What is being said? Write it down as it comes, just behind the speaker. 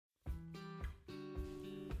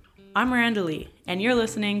I'm Myrdal, and you're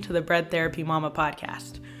listening to the Bread Therapy Mama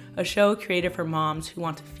podcast, a show created for moms who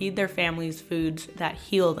want to feed their families foods that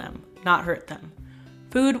heal them, not hurt them.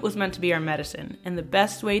 Food was meant to be our medicine, and the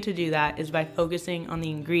best way to do that is by focusing on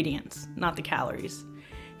the ingredients, not the calories.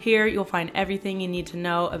 Here, you'll find everything you need to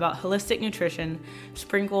know about holistic nutrition,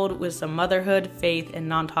 sprinkled with some motherhood, faith, and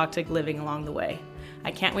non-toxic living along the way.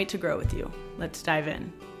 I can't wait to grow with you. Let's dive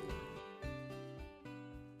in.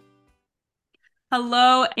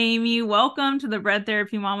 Hello, Amy. Welcome to the Bread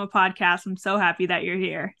Therapy Mama podcast. I'm so happy that you're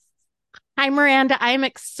here. Hi, Miranda. I'm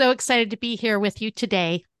so excited to be here with you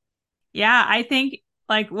today. Yeah, I think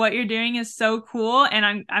what you're doing is so cool,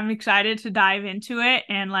 and I'm excited to dive into it.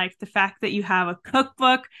 And the fact that you have a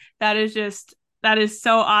cookbook, that is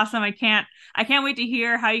so awesome. I can't wait to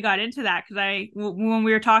hear how you got into that, because when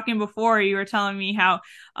we were talking before, you were telling me how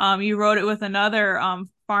you wrote it with another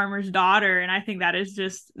farmer's daughter, and I think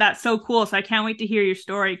that's so cool. So I can't wait to hear your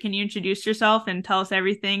story. Can you introduce yourself and tell us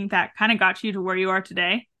everything that kind of got you to where you are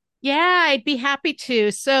today? Yeah, I'd be happy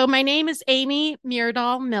to. So my name is Amy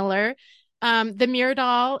Myrdal Miller. The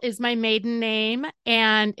Myrdal is my maiden name,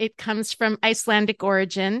 and it comes from Icelandic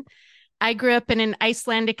origin. I grew up in an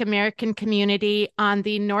Icelandic American community on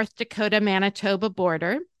the North Dakota-Manitoba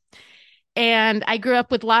border. And I grew up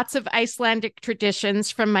with lots of Icelandic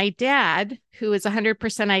traditions from my dad, who is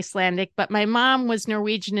 100% Icelandic, but my mom was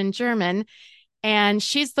Norwegian and German. And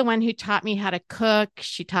she's the one who taught me how to cook.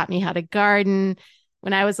 She taught me how to garden.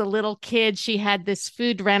 When I was a little kid, she had this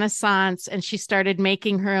food renaissance and she started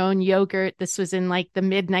making her own yogurt. This was in the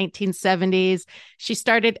mid 1970s. She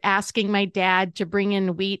started asking my dad to bring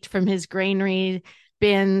in wheat from his granary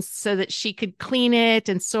bins so that she could clean it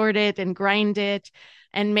and sort it and grind it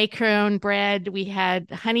and make her own bread. We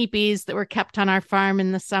had honeybees that were kept on our farm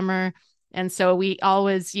in the summer. And so we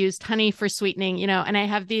always used honey for sweetening, and I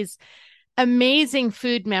have these amazing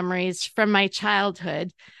food memories from my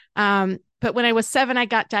childhood. But when I was 7, I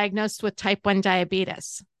got diagnosed with type 1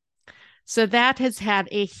 diabetes. So that has had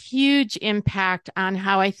a huge impact on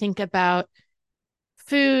how I think about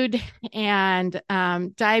food and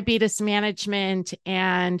diabetes management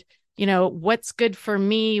and, what's good for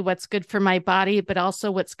me, what's good for my body, but also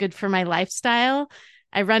what's good for my lifestyle.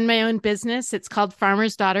 I run my own business. It's called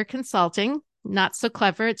Farmer's Daughter Consulting. Not so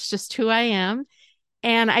clever. It's just who I am.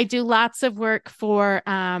 And I do lots of work for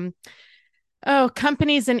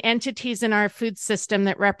companies and entities in our food system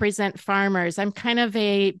that represent farmers. I'm kind of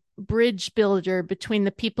a bridge builder between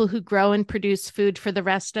the people who grow and produce food for the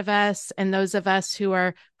rest of us and those of us who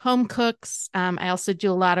are home cooks. I also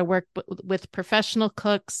do a lot of work with professional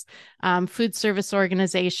cooks, food service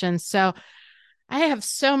organizations. So I have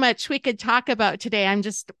so much we could talk about today. I'm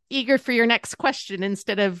just eager for your next question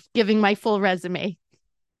instead of giving my full resume.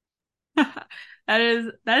 That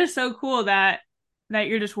is so cool that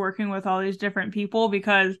you're just working with all these different people,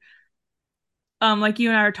 because like you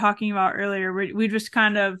and I were talking about earlier, we just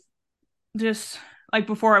kind of just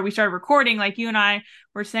before we started recording, you and I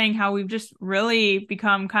were saying how we've just really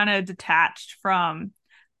become kind of detached from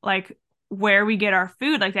where we get our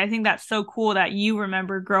food. I think that's so cool that you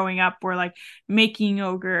remember growing up where making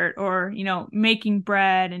yogurt or making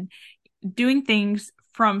bread and doing things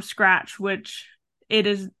from scratch, which it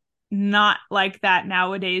is not like that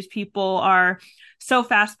nowadays. People are so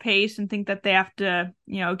fast paced and think that they have to,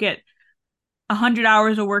 get 100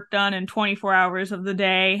 hours of work done in 24 hours of the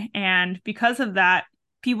day. And because of that,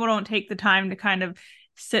 people don't take the time to kind of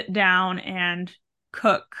sit down and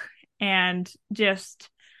cook and just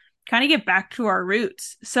kind of get back to our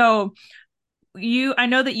roots. So I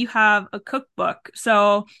know that you have a cookbook.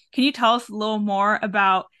 So can you tell us a little more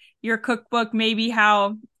about your cookbook, maybe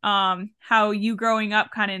how you growing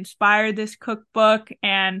up kind of inspired this cookbook?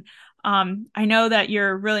 And I know that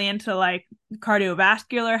you're really into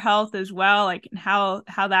cardiovascular health as well, and how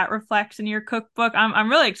that reflects in your cookbook. I'm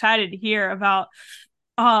really excited to hear about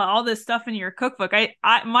all this stuff in your cookbook.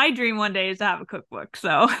 My dream one day is to have a cookbook,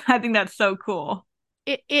 so I think that's so cool.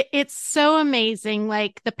 It's so amazing.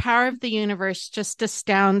 The power of the universe just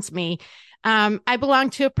astounds me. I belong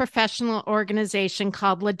to a professional organization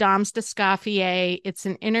called Les Dames d'Escoffier. It's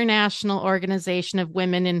an international organization of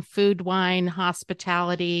women in food, wine,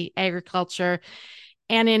 hospitality, agriculture.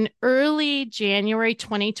 And in early January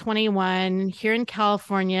 2021, here in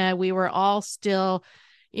California, we were all still,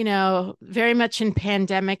 very much in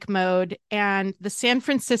pandemic mode. And the San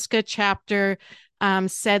Francisco chapter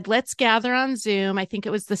said, let's gather on Zoom. I think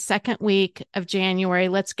it was the second week of January.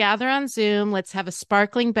 Let's gather on Zoom. Let's have a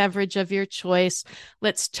sparkling beverage of your choice.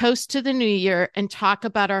 Let's toast to the new year and talk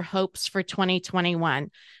about our hopes for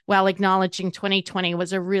 2021, while acknowledging 2020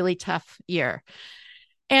 was a really tough year.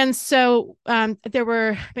 And so there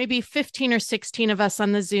were maybe 15 or 16 of us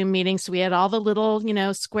on the Zoom meeting. So we had all the little,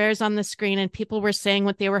 squares on the screen, and people were saying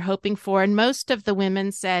what they were hoping for. And most of the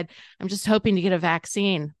women said, I'm just hoping to get a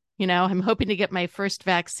vaccine. I'm hoping to get my first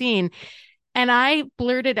vaccine. And I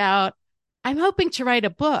blurted out, I'm hoping to write a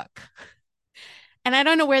book. And I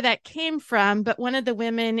don't know where that came from, but one of the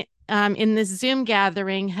women in this Zoom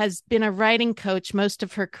gathering has been a writing coach most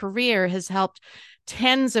of her career, has helped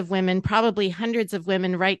tens of women, probably hundreds of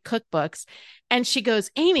women, write cookbooks. And she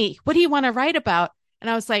goes, Amy, what do you want to write about? And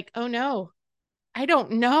I was like, oh no, I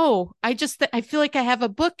don't know. I feel like I have a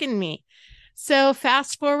book in me. So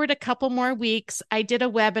fast forward a couple more weeks, I did a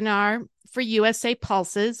webinar for USA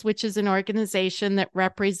Pulses, which is an organization that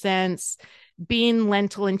represents bean,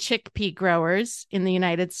 lentil, and chickpea growers in the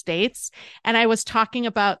United States. And I was talking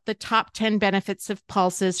about the top 10 benefits of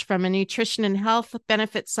pulses from a nutrition and health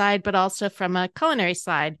benefit side, but also from a culinary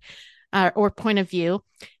side or point of view.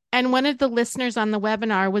 And one of the listeners on the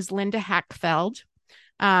webinar was Linda Hackfeld,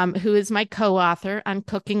 who is my co-author on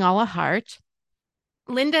Cooking a la Heart.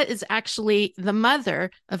 Linda is actually the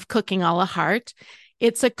mother of Cooking a la Heart.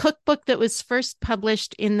 It's a cookbook that was first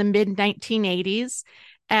published in the mid 1980s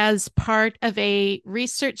as part of a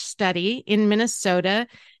research study in Minnesota.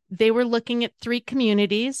 They were looking at three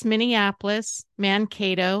communities: Minneapolis,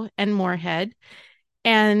 Mankato, and Moorhead.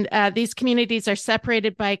 And these communities are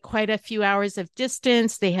separated by quite a few hours of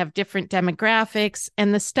distance. They have different demographics.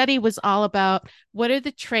 And the study was all about what are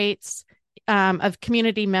the traits of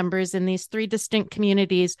community members in these three distinct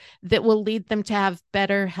communities that will lead them to have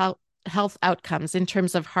better health outcomes in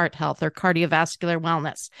terms of heart health or cardiovascular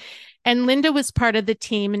wellness. And Linda was part of the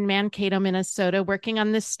team in Mankato, Minnesota, working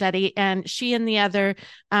on this study. And she and the other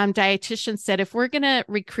dietitians said, if we're going to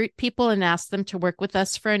recruit people and ask them to work with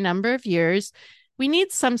us for a number of years, we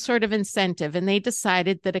need some sort of incentive. And they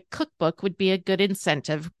decided that a cookbook would be a good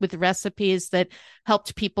incentive with recipes that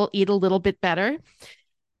helped people eat a little bit better.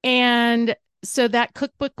 And so that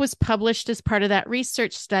cookbook was published as part of that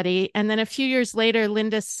research study. And then a few years later,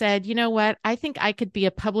 Linda said, you know what? I think I could be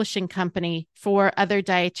a publishing company for other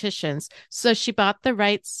dietitians. So she bought the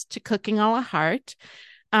rights to Cooking a la Heart.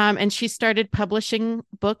 And she started publishing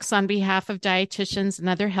books on behalf of dietitians and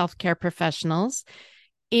other healthcare professionals.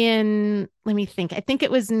 Let me think, I think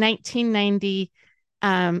it was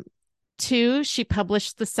 1992, she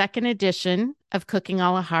published the second edition of Cooking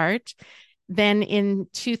a la Heart. Then in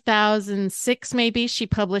 2006, maybe, she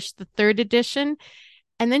published the third edition,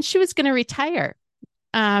 and then she was going to retire.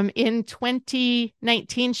 In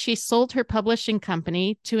 2019, she sold her publishing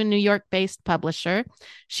company to a New York-based publisher.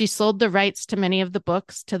 She sold the rights to many of the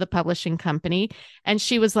books to the publishing company, and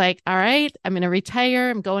she was like, all right, I'm going to retire.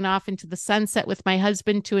 I'm going off into the sunset with my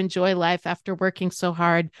husband to enjoy life after working so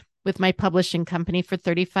hard with my publishing company for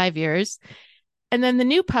 35 years. And then the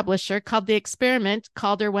new publisher, called The Experiment,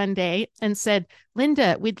 called her one day and said,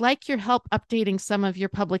 Linda, we'd like your help updating some of your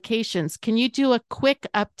publications. Can you do a quick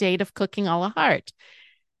update of Cooking a la Heart?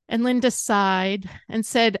 And Linda sighed and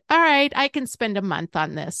said, all right, I can spend a month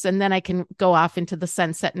on this, and then I can go off into the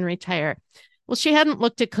sunset and retire. Well, she hadn't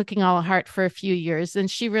looked at Cooking a la Heart for a few years,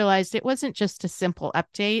 and she realized it wasn't just a simple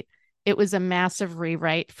update. It was a massive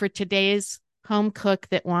rewrite for today's home cook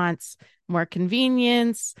that wants more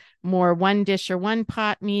convenience, more one dish or one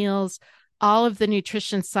pot meals. All of the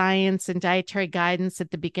nutrition science and dietary guidance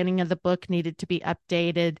at the beginning of the book needed to be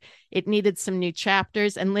updated. It needed some new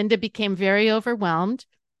chapters, and Linda became very overwhelmed,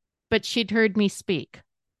 but she'd heard me speak.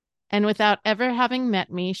 And without ever having met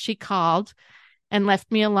me, she called and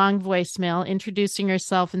left me a long voicemail introducing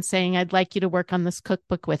herself and saying, I'd like you to work on this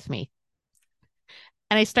cookbook with me.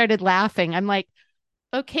 And I started laughing. I'm like,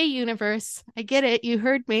 okay, universe, I get it. You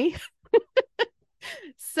heard me.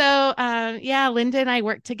 So, yeah, Linda and I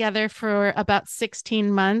worked together for about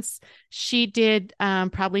 16 months. She did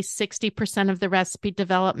probably 60% of the recipe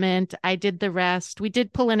development. I did the rest. We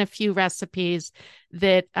did pull in a few recipes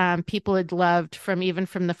that people had loved even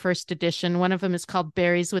from the first edition. One of them is called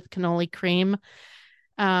Berries with Cannoli Cream.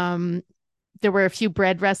 There were a few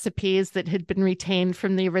bread recipes that had been retained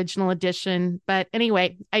from the original edition. But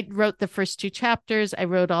anyway, I wrote the first two chapters. I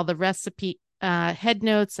wrote all the recipe head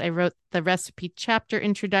notes. I wrote the recipe chapter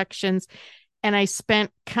introductions, and I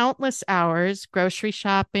spent countless hours grocery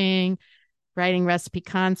shopping, writing recipe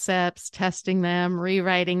concepts, testing them,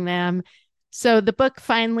 rewriting them. So the book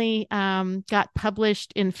finally got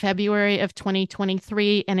published in February of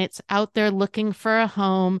 2023, and it's out there looking for a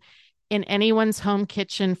home in anyone's home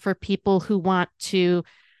kitchen for people who want to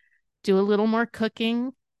do a little more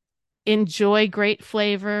cooking, enjoy great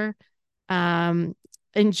flavor,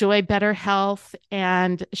 enjoy better health,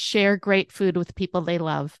 and share great food with people they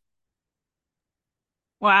love.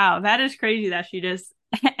 Wow, that is crazy that she just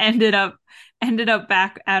ended up ended up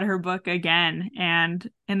back at her book again, and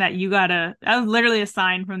that you got a that was literally a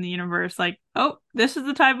sign from the universe like, "Oh, this is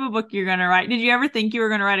the type of book you're going to write." Did you ever think you were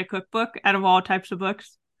going to write a cookbook out of all types of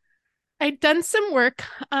books? I'd done some work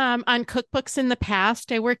on cookbooks in the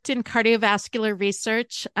past. I worked in cardiovascular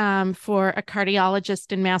research for a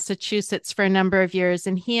cardiologist in Massachusetts for a number of years,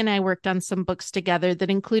 and he and I worked on some books together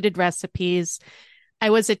that included recipes.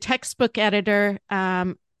 I was a textbook editor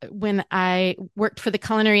when I worked for the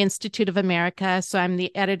Culinary Institute of America. So I'm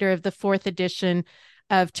the editor of the fourth edition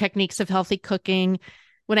of Techniques of Healthy Cooking.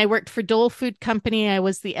 When I worked for Dole Food Company, I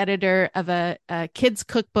was the editor of a kids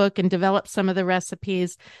cookbook and developed some of the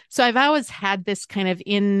recipes. So I've always had this kind of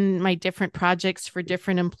in my different projects for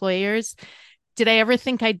different employers. Did I ever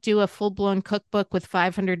think I'd do a full blown cookbook with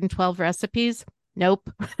 512 recipes? Nope.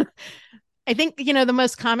 I think, the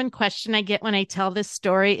most common question I get when I tell this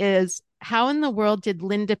story is how in the world did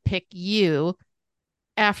Linda pick you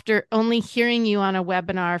after only hearing you on a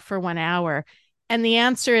webinar for 1 hour? And the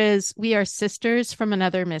answer is we are sisters from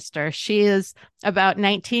another mister. She is about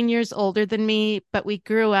 19 years older than me, but we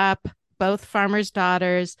grew up both farmers'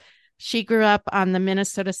 daughters. She grew up on the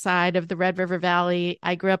Minnesota side of the Red River Valley.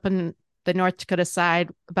 I grew up in the North Dakota side,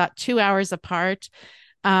 about 2 hours apart,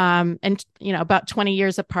 and about 20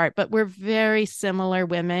 years apart, but we're very similar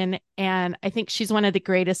women. And I think she's one of the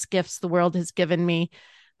greatest gifts the world has given me.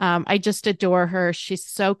 I just adore her. She's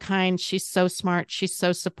so kind. She's so smart. She's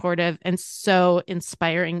so supportive and so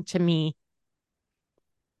inspiring to me.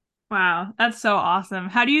 Wow, that's so awesome.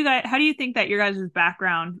 How do you think that your guys'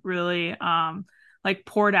 background really like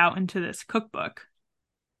poured out into this cookbook?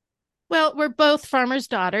 Well, we're both farmers'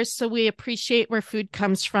 daughters, so we appreciate where food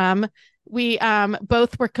comes from. We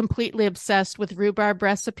both were completely obsessed with rhubarb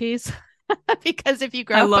recipes because if you I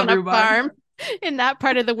grow up love on a rhubarb. farm in that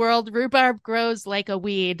part of the world, rhubarb grows like a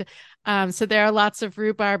weed. So there are lots of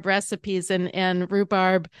rhubarb recipes and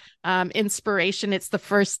rhubarb inspiration. It's the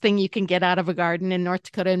first thing you can get out of a garden in North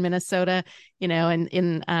Dakota and Minnesota,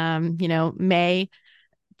 in May,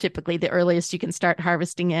 typically the earliest you can start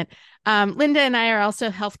harvesting it. Linda and I are also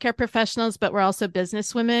healthcare professionals, but we're also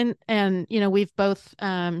businesswomen. And, we've both,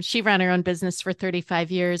 she ran her own business for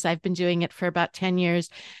 35 years. I've been doing it for about 10 years.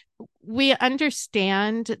 We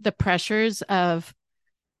understand the pressures of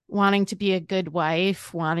wanting to be a good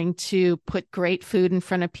wife, wanting to put great food in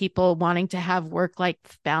front of people, wanting to have work-life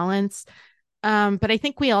balance. But I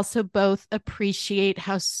think we also both appreciate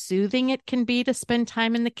how soothing it can be to spend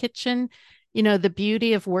time in the kitchen. The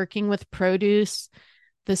beauty of working with produce,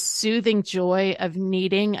 the soothing joy of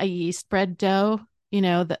kneading a yeast bread dough,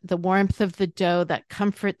 the warmth of the dough, that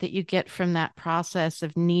comfort that you get from that process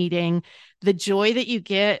of kneading, the joy that you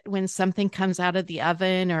get when something comes out of the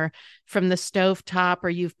oven or from the stove top, or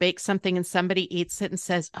you've baked something and somebody eats it and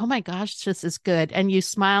says, "Oh my gosh, this is good." And you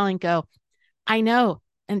smile and go, "I know.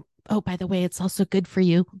 And oh, by the way, it's also good for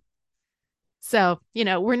you." So,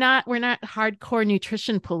 we're not hardcore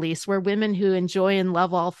nutrition police. We're women who enjoy and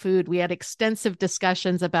love all food. We had extensive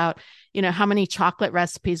discussions about, how many chocolate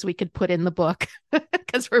recipes we could put in the book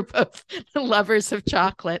because we're both lovers of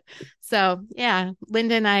chocolate. So, yeah,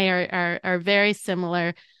 Linda and I are very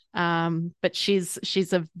similar. But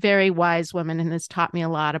she's a very wise woman and has taught me a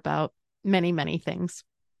lot about many, many things.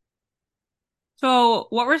 So,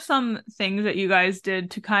 what were some things that you guys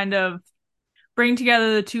did to kind of bring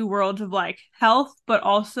together the two worlds of like health, but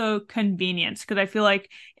also convenience? Because I feel like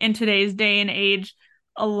in today's day and age,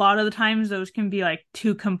 a lot of the times those can be like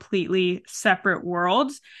two completely separate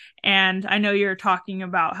worlds. And I know you're talking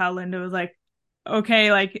about how Linda was like,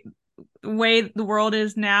 okay, like the way the world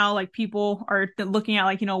is now, like people are looking at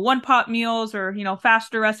like, one pot meals or,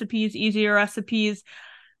 faster recipes, easier recipes.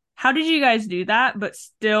 How did you guys do that, but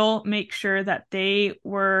still make sure that they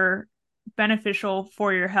were beneficial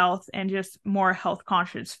for your health and just more health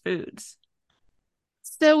conscious foods?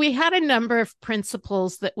 So we had a number of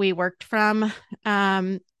principles that we worked from.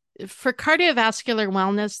 Um, for cardiovascular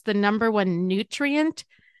wellness, the number one nutrient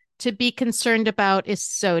to be concerned about is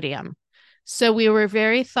sodium. So we were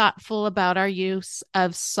very thoughtful about our use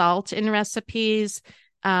of salt in recipes.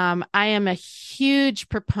 I am a huge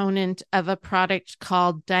proponent of a product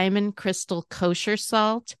called Diamond Crystal Kosher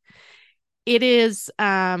Salt. It is,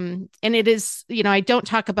 and it is, I don't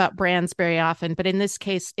talk about brands very often, but in this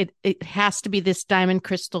case, it has to be this Diamond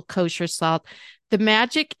Crystal Kosher Salt. The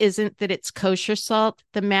magic isn't that it's kosher salt.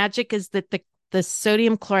 The magic is that the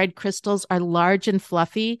sodium chloride crystals are large and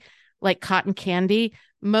fluffy, like cotton candy.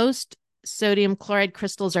 Most sodium chloride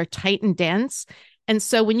crystals are tight and dense. And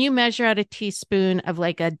so when you measure out a teaspoon of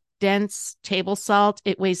like a dense table salt,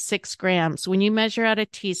 it weighs 6 grams. When you measure out a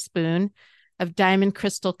teaspoon of Diamond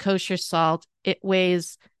Crystal kosher salt. It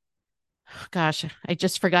weighs, gosh, I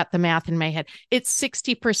just forgot the math in my head. It's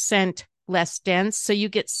 60% less dense. So you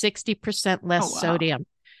get 60% Oh, less wow. sodium.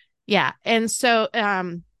 Yeah. And so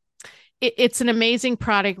it's an amazing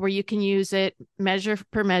product where you can use it measure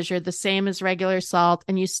per measure, the same as regular salt,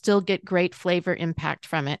 and you still get great flavor impact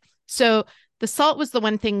from it. So the salt was the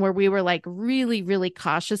one thing where we were like really, really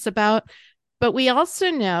cautious about. But we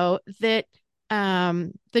also know that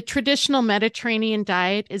the traditional Mediterranean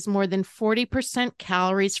diet is more than 40%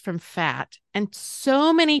 calories from fat. And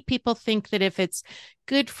so many people think that if it's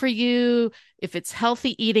good for you, if it's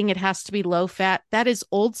healthy eating, it has to be low fat. That is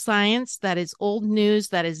old science. That is old news.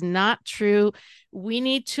 That is not true. We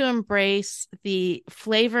need to embrace the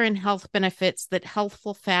flavor and health benefits that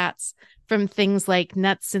healthful fats from things like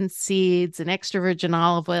nuts and seeds and extra virgin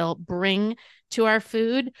olive oil bring to our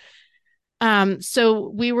food. So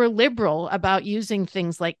we were liberal about using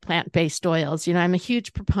things like plant-based oils. You know, I'm a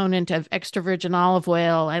huge proponent of extra virgin olive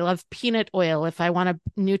oil. I love peanut oil if I want a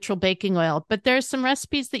neutral baking oil, but there are some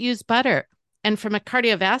recipes that use butter. And from a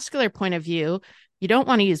cardiovascular point of view, you don't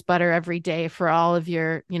want to use butter every day for all of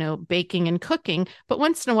your, baking and cooking, but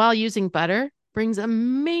once in a while using butter brings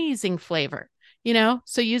amazing flavor.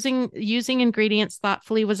 So using ingredients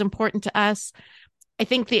thoughtfully was important to us. I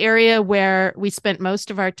think the area where we spent most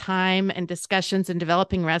of our time and discussions in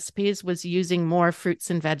developing recipes was using more fruits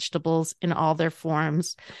and vegetables in all their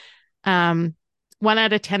forms. 1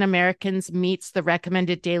 out of 10 Americans meets the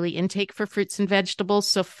recommended daily intake for fruits and vegetables.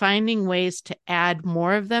 So finding ways to add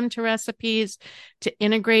more of them to recipes, to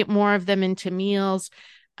integrate more of them into meals.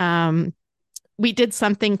 We did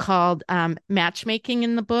something called matchmaking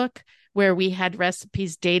in the book, where we had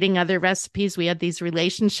recipes dating other recipes. We had these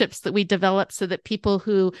relationships that we developed so that people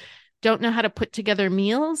who don't know how to put together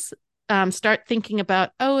meals start thinking about,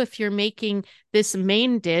 oh, if you're making this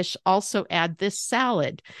main dish, also add this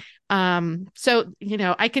salad.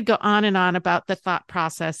 I could go on and on about the thought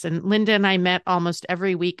process. And Linda and I met almost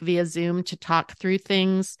every week via Zoom to talk through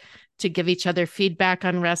things, to give each other feedback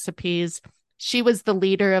on recipes. She was the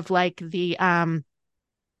leader of like the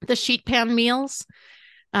sheet pan meals.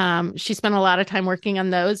 She spent a lot of time working on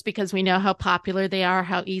those because we know how popular they are,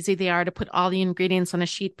 how easy they are to put all the ingredients on a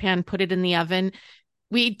sheet pan, put it in the oven.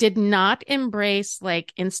 We did not embrace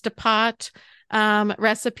like Instapot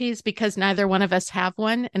recipes because neither one of us have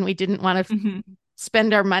one, and we didn't want to Hmm.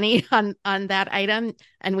 spend our money on that item.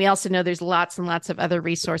 And we also know there's lots and lots of other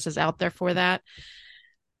resources out there for that.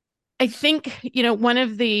 I think one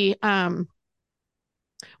of the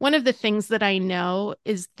things that I know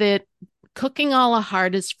is that cooking a la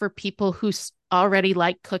carte is for people who already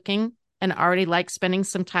like cooking and already like spending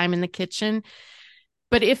some time in the kitchen.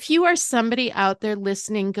 But if you are somebody out there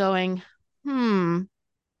listening going,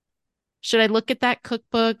 should I look at that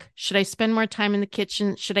cookbook? Should I spend more time in the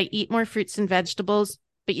kitchen? Should I eat more fruits and vegetables?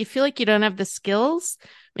 But you feel like you don't have the skills.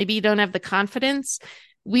 Maybe you don't have the confidence.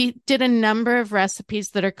 We did a number of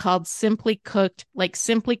recipes that are called simply cooked, like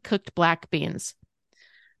simply cooked black beans,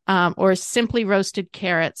 or simply roasted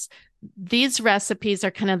carrots. These recipes are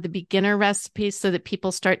kind of the beginner recipes so that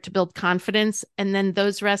people start to build confidence. And then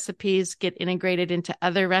those recipes get integrated into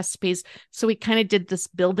other recipes. So we kind of did this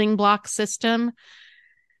building block system.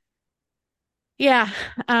 Yeah.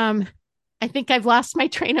 I think I've lost my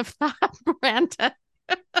train of thought, Miranda.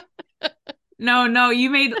 No, no, you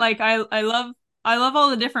made like I love all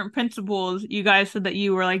the different principles you guys said that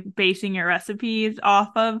you were like basing your recipes off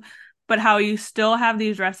of, but how you still have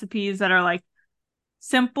these recipes that are like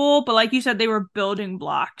simple, but like you said, they were building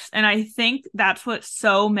blocks. And I think that's what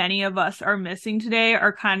so many of us are missing today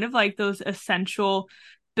are kind of like those essential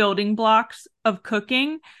building blocks of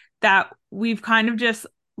cooking that we've kind of just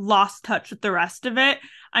lost touch with the rest of it.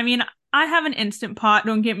 I mean, I have an instant pot,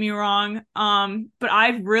 don't get me wrong. But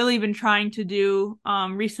I've really been trying to do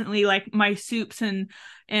recently like my soups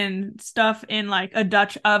and stuff in like a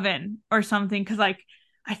Dutch oven or something, because like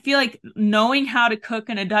I feel like knowing how to cook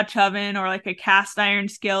in a Dutch oven or like a cast iron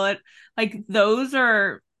skillet, like those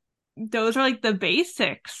are like the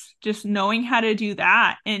basics, just knowing how to do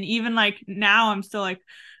that. And even like now I'm still like,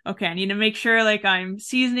 okay, I need to make sure like I'm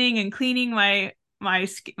seasoning and cleaning my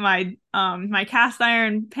cast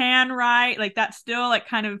iron pan right. Like that's still like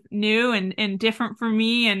kind of new and different for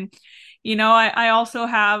me. And I also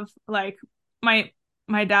have like my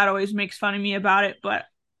my dad always makes fun of me about it, but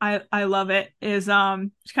I love it. Is it's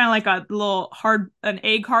kind of like a little an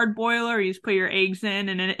egg hard boiler. You just put your eggs in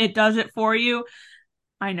and it does it for you.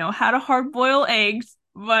 I know how to hard boil eggs.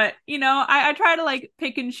 But I try to like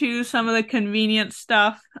pick and choose some of the convenient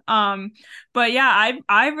stuff. But yeah,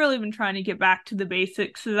 I've really been trying to get back to the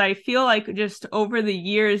basics because I feel like just over the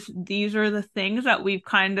years, these are the things that we've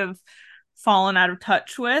kind of fallen out of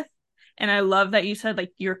touch with. And I love that you said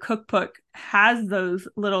like your cookbook has those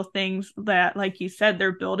little things that, like you said,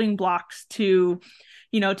 they're building blocks to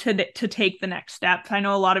take the next steps. I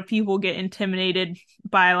know a lot of people get intimidated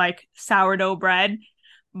by like sourdough bread,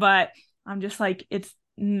 but I'm just like, it's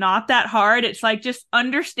not that hard. It's like just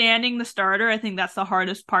understanding the starter. I think that's the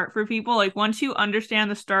hardest part for people. Like once you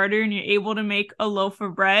understand the starter and you're able to make a loaf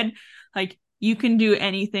of bread, like you can do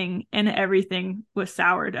anything and everything with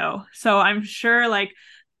sourdough. So I'm sure like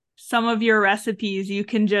some of your recipes you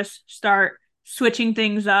can just start switching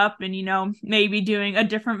things up and maybe doing a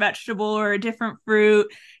different vegetable or a different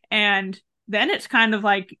fruit, and then it's kind of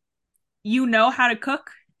like how to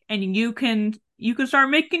cook and you can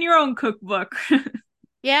start making your own cookbook.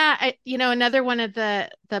 Yeah, another one of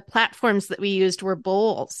the platforms that we used were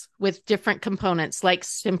bowls with different components like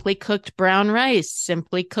simply cooked brown rice,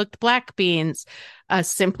 simply cooked black beans, a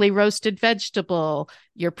simply roasted vegetable,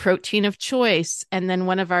 your protein of choice, and then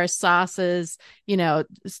one of our sauces, to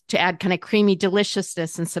add kind of creamy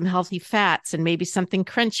deliciousness and some healthy fats and maybe something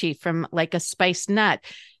crunchy from like a spiced nut.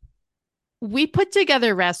 We put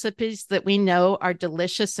together recipes that we know are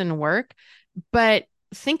delicious and work, but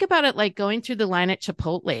think about it like going through the line at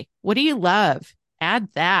Chipotle. What do you love? Add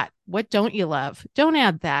that. What don't you love? Don't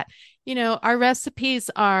add that. Our recipes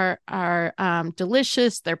are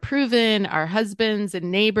delicious. They're proven. Our husbands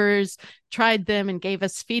and neighbors tried them and gave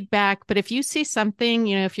us feedback. But if you see something,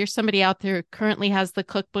 if you're somebody out there who currently has the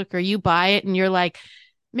cookbook or you buy it and you're like,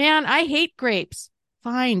 man, I hate grapes.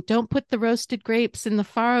 Fine, don't put the roasted grapes in the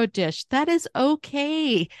farro dish. That is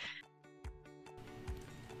okay.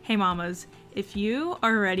 Hey mamas, if you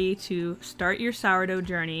are ready to start your sourdough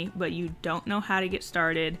journey but you don't know how to get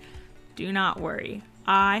started, do not worry.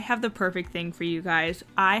 I have the perfect thing for you guys.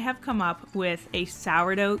 I have come up with a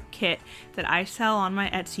sourdough kit that I sell on my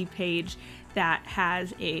Etsy page that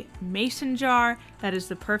has a mason jar that is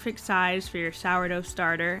the perfect size for your sourdough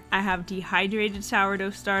starter. I have dehydrated sourdough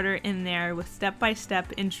starter in there with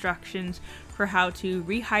step-by-step instructions for how to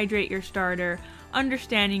rehydrate your starter,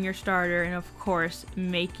 understanding your starter, and of course,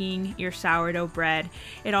 making your sourdough bread.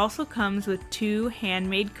 It also comes with 2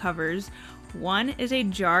 handmade covers. One is a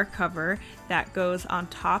jar cover that goes on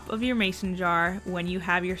top of your mason jar when you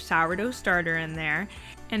have your sourdough starter in there,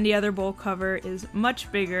 and the other bowl cover is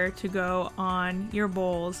much bigger to go on your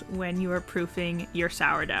bowls when you are proofing your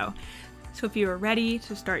sourdough. So if you are ready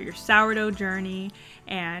to start your sourdough journey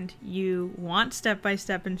and you want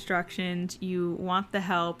step-by-step instructions, you want the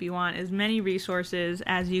help, you want as many resources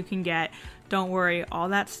as you can get, don't worry, all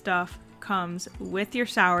that stuff comes with your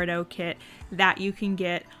sourdough kit that you can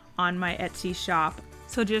get on my Etsy shop.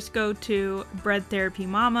 So just go to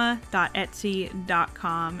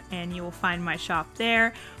breadtherapymama.etsy.com and you will find my shop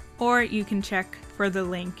there, or you can check for the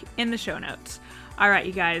link in the show notes. All right,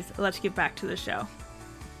 you guys, let's get back to the show.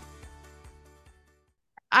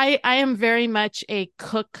 I am very much a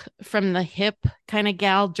cook from the hip kind of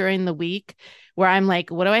gal during the week where I'm like,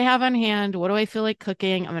 what do I have on hand? What do I feel like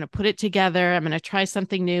cooking? I'm going to put it together. I'm going to try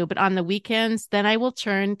something new. But on the weekends, then I will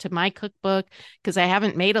turn to my cookbook because I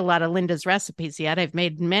haven't made a lot of Linda's recipes yet. I've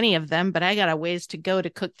made many of them, but I got a ways to go to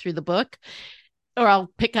cook through the book. Or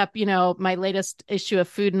I'll pick up, my latest issue of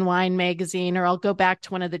Food and Wine magazine, or I'll go back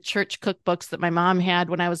to one of the church cookbooks that my mom had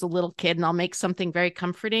when I was a little kid, and I'll make something very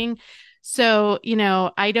comforting. So,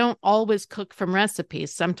 I don't always cook from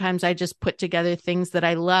recipes. Sometimes I just put together things that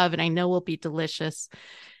I love and I know will be delicious.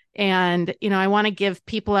 And, I want to give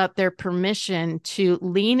people out there permission to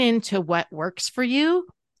lean into what works for you.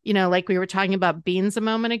 Like we were talking about beans a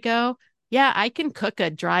moment ago. Yeah, I can cook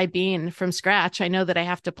a dry bean from scratch. I know that I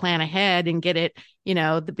have to plan ahead and get it,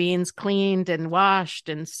 the beans cleaned and washed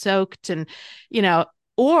and soaked and,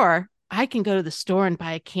 or I can go to the store and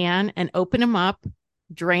buy a can and open them up,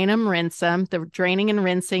 drain them, rinse them. The draining and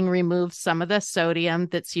rinsing removes some of the sodium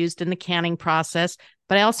that's used in the canning process.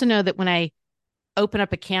 But I also know that when I open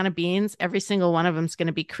up a can of beans, every single one of them is going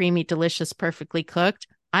to be creamy, delicious, perfectly cooked.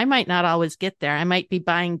 I might not always get there. I might be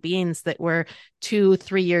buying beans that were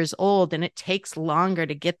 2-3 years old, and it takes longer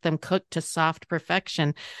to get them cooked to soft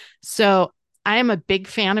perfection. So I am a big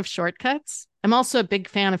fan of shortcuts. I'm also a big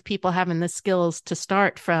fan of people having the skills to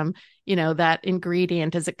start from, that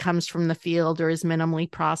ingredient as it comes from the field or is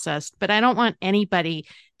minimally processed. But I don't want anybody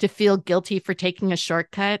to feel guilty for taking a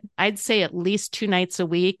shortcut. I'd say at least 2 nights a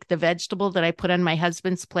week, the vegetable that I put on my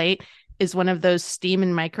husband's plate is one of those steam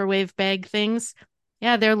and microwave bag things.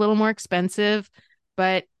 Yeah, they're a little more expensive,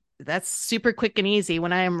 but that's super quick and easy.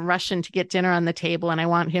 When I am rushing to get dinner on the table and I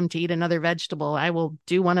want him to eat another vegetable, I will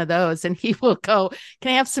do one of those and he will go,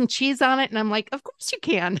 "Can I have some cheese on it?" And I'm like, "Of course you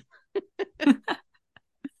can."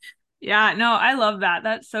 Yeah, no, I love that.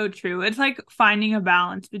 That's so true. It's like finding a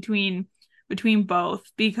balance between both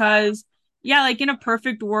because yeah, like in a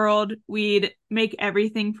perfect world, we'd make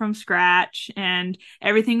everything from scratch and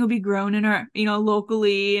everything would be grown in our,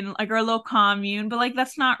 locally and like our little commune, but like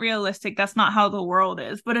that's not realistic. That's not how the world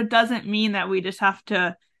is. But it doesn't mean that we just have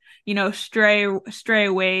to, stray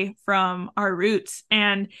away from our roots.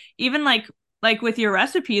 And even like with your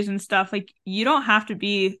recipes and stuff, like you don't have to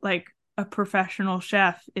be like a professional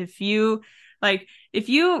chef if you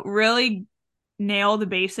really nail the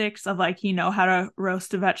basics of like how to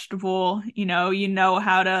roast a vegetable,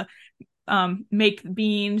 how to make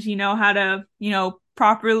beans, how to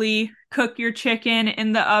properly cook your chicken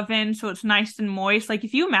in the oven so it's nice and moist. Like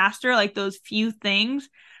if you master like those few things,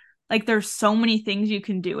 like there's so many things you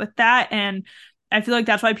can do with that. And I feel like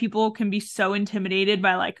that's why people can be so intimidated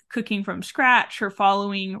by like cooking from scratch or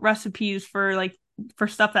following recipes for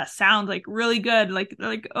stuff that sounds like really good. Like they're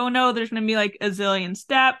like, oh no, there's gonna be like a zillion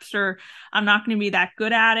steps, or I'm not gonna be that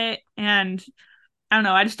good at it. And I don't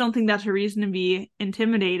know, I just don't think that's a reason to be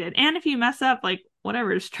intimidated. And if you mess up, like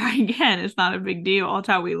whatever, just try again. It's not a big deal. That's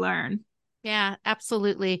how we learn. Yeah,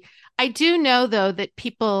 absolutely. I do know though that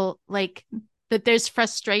people like that there's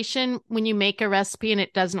frustration when you make a recipe and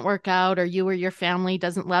it doesn't work out or you or your family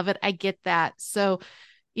doesn't love it. I get that. So,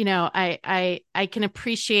 I can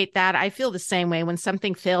appreciate that. I feel the same way when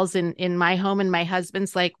something fails in my home and my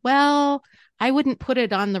husband's like, "Well, I wouldn't put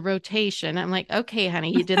it on the rotation." I'm like, "Okay,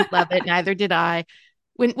 honey, you didn't love it, neither did I."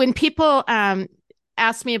 When people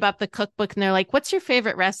ask me about the cookbook and they're like, "What's your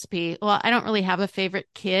favorite recipe?" Well, I don't really have a favorite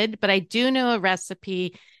kid, but I do know a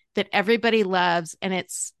recipe that everybody loves, and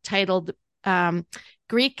it's titled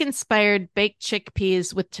Greek inspired baked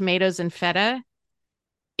chickpeas with tomatoes and feta.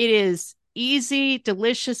 It is easy,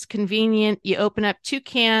 delicious, convenient. You open up 2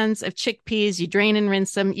 cans of chickpeas, you drain and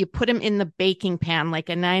rinse them, you put them in the baking pan, like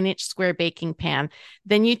a 9-inch square baking pan.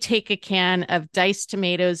 Then you take a can of diced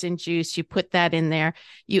tomatoes and juice, you put that in there.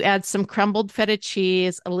 You add some crumbled feta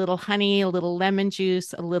cheese, a little honey, a little lemon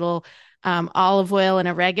juice, a little olive oil, and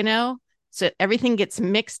oregano. So everything gets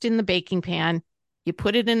mixed in the baking pan. You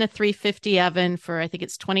put it in a 350 oven for, I think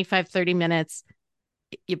it's 25, 30 minutes.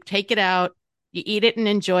 You take it out, you eat it and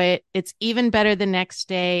enjoy it. It's even better the next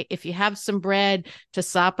day. If you have some bread to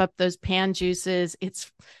sop up those pan juices,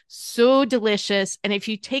 it's so delicious. And if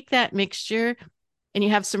you take that mixture and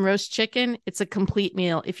you have some roast chicken, it's a complete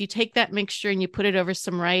meal. If you take that mixture and you put it over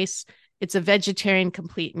some rice, it's a vegetarian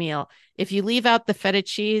complete meal. If you leave out the feta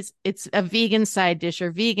cheese, it's a vegan side dish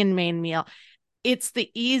or vegan main meal. It's the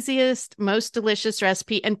easiest, most delicious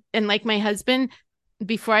recipe. And like my husband,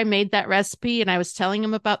 before I made that recipe and I was telling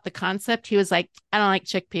him about the concept, he was like, "I don't like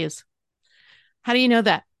chickpeas." "How do you know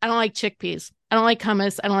that?" "I don't like chickpeas. I don't like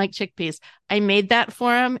hummus. I don't like chickpeas." I made that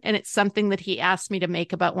for him, and it's something that he asked me to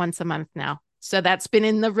make about once a month now. So that's been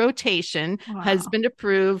in the rotation, Wow. husband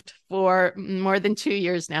approved, for more than 2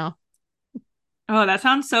 years now. Oh, that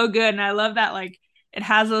sounds so good. And I love that like it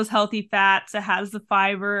has those healthy fats, it has the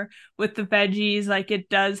fiber with the veggies, like it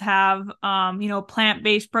does have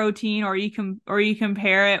plant-based protein or you can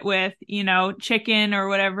pair it with, chicken or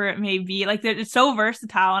whatever it may be. Like it's so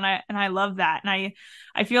versatile and I love that. And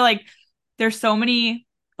I feel like there's so many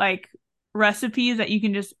like recipes that you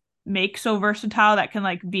can just make so versatile that can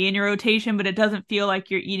like be in your rotation, but it doesn't feel like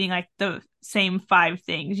you're eating like the same five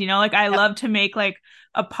things, Like I Yep. love to make like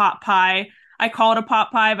a pot pie. I call it a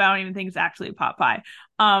pot pie, but I don't even think it's actually a pot pie.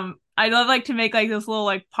 I love like to make like this little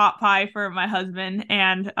like pot pie for my husband,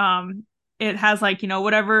 and it has like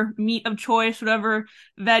whatever meat of choice, whatever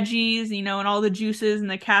veggies, and all the juices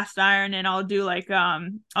and the cast iron, and I'll do like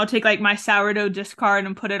I'll take like my sourdough discard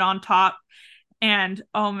and put it on top. And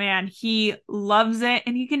oh man, he loves it.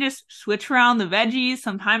 And he can just switch around the veggies.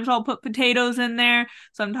 Sometimes I'll put potatoes in there.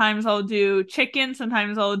 Sometimes I'll do chicken.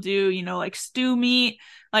 Sometimes I'll do, like stew meat.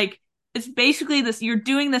 Like it's basically this, you're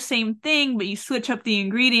doing the same thing, but you switch up the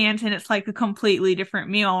ingredients and it's like a completely different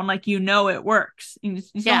meal. And like, it works. You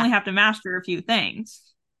just Yeah. only have to master a few things.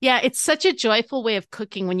 Yeah. It's such a joyful way of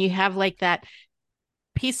cooking when you have like that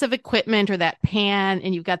piece of equipment or that pan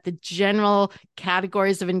and you've got the general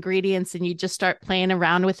categories of ingredients and you just start playing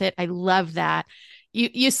around with it. I love that.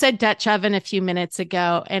 You said Dutch oven a few minutes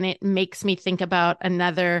ago, and it makes me think about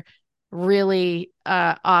another really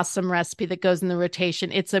awesome recipe that goes in the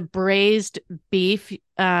rotation. It's a braised beef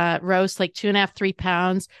roast, like 2.5, 3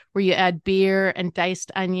 pounds, where you add beer and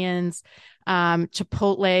diced onions,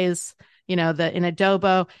 chipotles, the in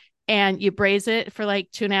adobo, and you braise it for like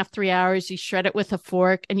 2.5, 3 hours. You shred it with a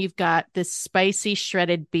fork, and you've got this spicy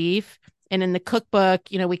shredded beef. And in the cookbook,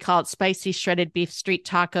 we call it spicy shredded beef street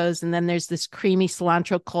tacos. And then there's this creamy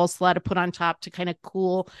cilantro coleslaw to put on top to kind of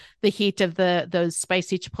cool the heat of those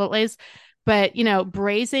spicy chipotles. But,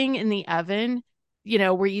 braising in the oven,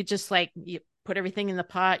 where you just like you put everything in the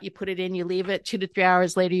pot, you put it in, you leave it 2 to 3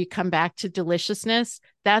 hours later, you come back to deliciousness.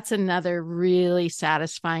 That's another really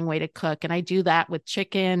satisfying way to cook. And I do that with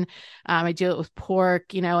chicken. I do it with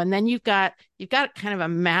pork, and then you've got kind of a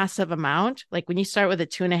massive amount. Like when you start with a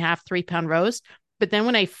 2.5, 3 pound roast, but then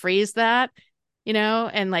when I freeze that,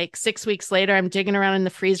 and like 6 weeks later, I'm digging around in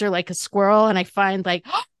the freezer like a squirrel and I find like,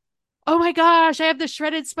 oh my gosh, I have the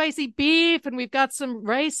shredded spicy beef, and we've got some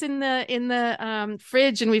rice in the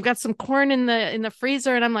fridge, and we've got some corn in the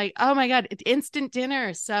freezer, and I'm like, oh my god, instant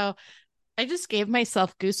dinner. So I just gave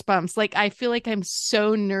myself goosebumps. Like I feel like I'm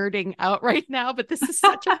so nerding out right now, but this is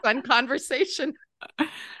such a fun conversation.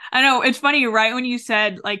 I know it's funny, right? When you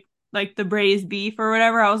said like the braised beef or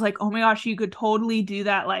whatever, I was like, oh my gosh, you could totally do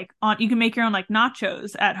that. Like you can make your own like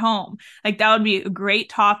nachos at home. Like that would be a great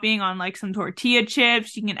topping on like some tortilla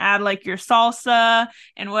chips. You can add like your salsa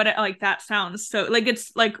and what like that sounds so like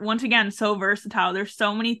it's like once again so versatile. There's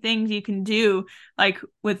so many things you can do like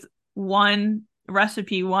with one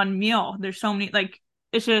recipe, one meal. There's so many like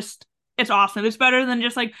it's awesome. It's better than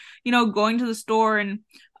just like, going to the store and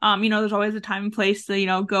there's always a time and place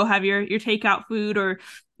to, go have your takeout food or,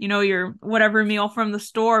 your whatever meal from the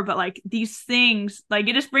store. But like these things, like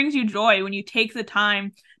it just brings you joy when you take the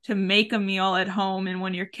time to make a meal at home and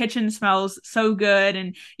when your kitchen smells so good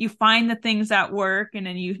and you find the things that work and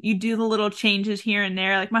then you do the little changes here and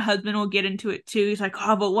there. Like my husband will get into it too. He's like,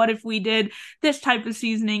 oh, but what if we did this type of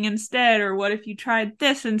seasoning instead? Or what if you tried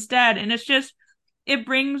this instead? And it's just, it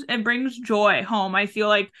brings joy home. I feel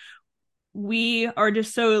like we are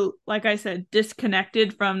just so, like I said,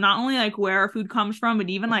 disconnected from not only like where our food comes from, but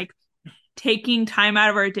even like taking time out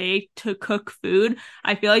of our day to cook food.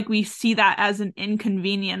 I feel like we see that as an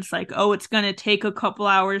inconvenience. Like, oh, it's going to take a couple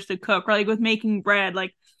hours to cook. Or like with making bread,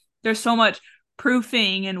 like there's so much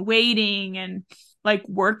proofing and waiting and like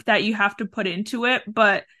work that you have to put into it.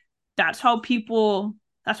 But that's how people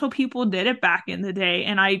did it back in the day.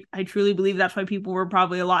 And I truly believe that's why people were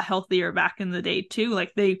probably a lot healthier back in the day too.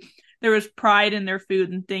 Like there was pride in their food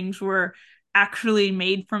and things were actually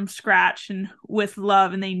made from scratch and with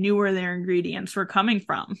love, and they knew where their ingredients were coming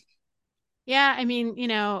from. Yeah, I mean,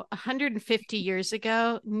 150 years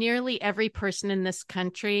ago, nearly every person in this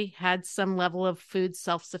country had some level of food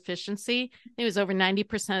self-sufficiency. It was over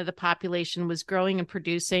 90% of the population was growing and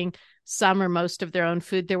producing some or most of their own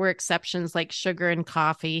food. There were exceptions like sugar and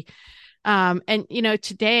coffee. And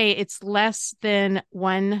today it's less than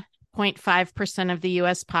 1.5% of the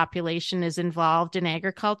US population is involved in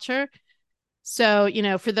agriculture. So,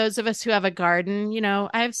 for those of us who have a garden,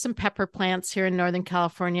 I have some pepper plants here in Northern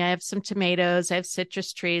California. I have some tomatoes. I have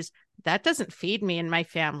citrus trees. That doesn't feed me and my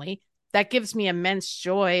family. That gives me immense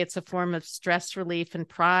joy. It's a form of stress relief and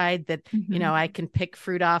pride that, Mm-hmm. I can pick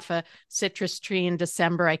fruit off a citrus tree in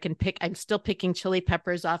December. I'm still picking chili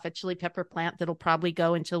peppers off a chili pepper plant that'll probably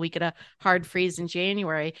go until we get a hard freeze in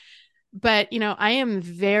January. But, I am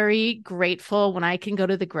very grateful when I can go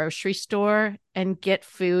to the grocery store and get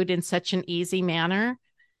food in such an easy manner,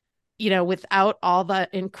 without all the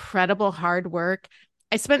incredible hard work.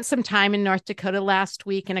 I spent some time in North Dakota last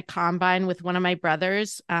week in a combine with one of my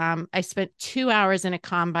brothers. I spent 2 hours in a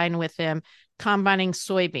combine with him combining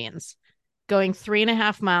soybeans, going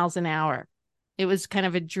 3.5 miles an hour. It was kind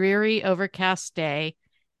of a dreary, overcast day.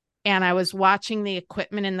 And I was watching the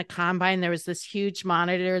equipment in the combine. There was this huge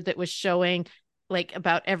monitor that was showing like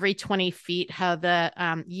about every 20 feet how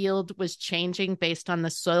the yield was changing based on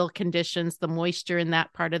the soil conditions, the moisture in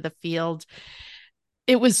that part of the field.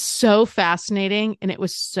 It was so fascinating and it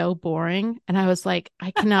was so boring. And I was like,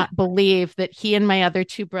 I cannot believe that he and my other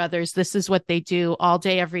two brothers, this is what they do all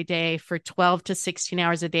day, every day for 12 to 16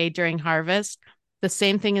 hours a day during harvest. The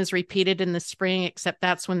same thing is repeated in the spring, except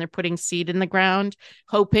that's when they're putting seed in the ground,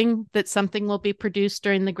 hoping that something will be produced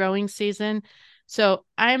during the growing season. So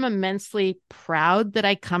I'm immensely proud that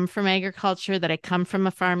I come from agriculture, that I come from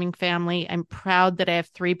a farming family. I'm proud that I have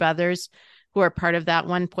three brothers who are part of that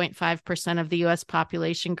 1.5% of the US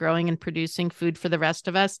population growing and producing food for the rest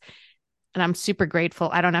of us. And I'm super grateful.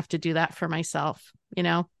 I don't have to do that for myself.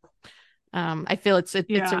 I feel it's a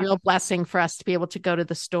Yeah. real blessing for us to be able to go to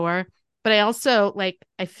the store. But I also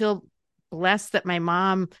I feel blessed that my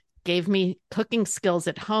mom gave me cooking skills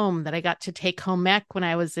at home that I got to take home ec when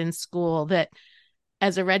I was in school, that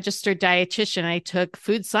as a registered dietitian, I took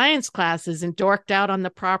food science classes and dorked out on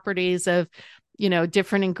the properties of,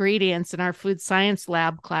 different ingredients in our food science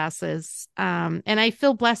lab classes. And I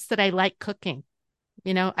feel blessed that I like cooking.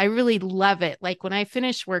 I really love it. Like when I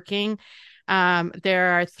finish working,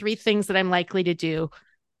 there are three things that I'm likely to do: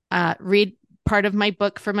 read part of my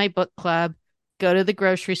book for my book club, go to the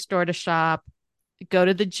grocery store to shop, go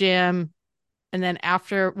to the gym, and then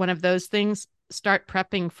after one of those things, start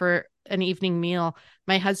prepping for an evening meal.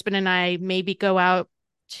 My husband and I maybe go out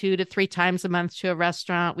 2 to 3 times a month to a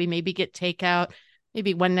restaurant. We maybe get takeout,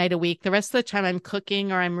 maybe one night a week. The rest of the time I'm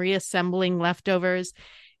cooking or I'm reassembling leftovers.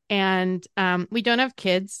 And we don't have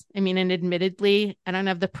kids. I mean, and admittedly, I don't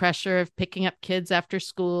have the pressure of picking up kids after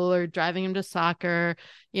school or driving them to soccer,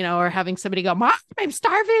 or having somebody go, Mom, I'm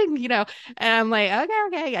starving, And I'm like,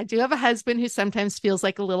 okay. I do have a husband who sometimes feels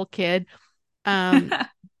like a little kid. Um,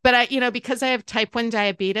 but because I have type 1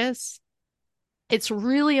 diabetes, it's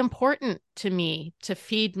really important to me to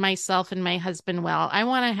feed myself and my husband well. I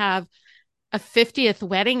want to have a 50th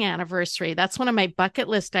wedding anniversary. That's one of my bucket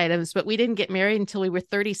list items, but we didn't get married until we were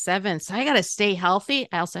 37. So I got to stay healthy.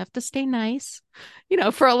 I also have to stay nice,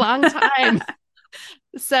 for a long time.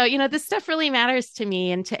 So, this stuff really matters to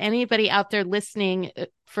me, and to anybody out there listening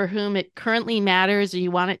for whom it currently matters or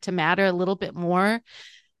you want it to matter a little bit more.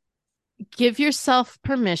 Give yourself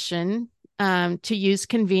permission to use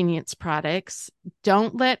convenience products.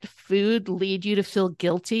 Don't let food lead you to feel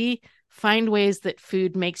guilty. Find ways that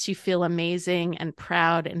food makes you feel amazing and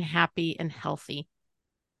proud and happy and healthy.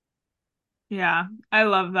 Yeah, I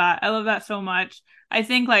love that. I love that so much. I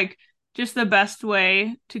think like just the best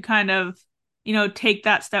way to kind of, take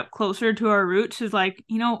that step closer to our roots is like,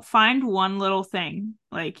 find one little thing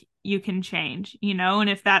like you can change, and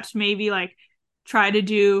if that's maybe like try to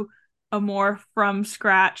do a more from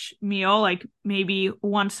scratch meal, like maybe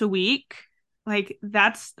once a week, like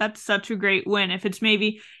that's such a great win. If it's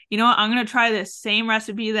maybe, what, I'm gonna try this same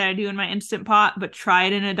recipe that I do in my Instant Pot, but try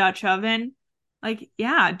it in a Dutch oven. Like,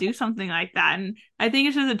 yeah, do something like that. And I think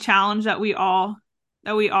it's just a challenge that we all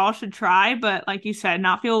should try, but like you said,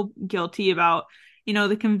 not feel guilty about,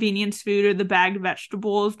 the convenience food or the bagged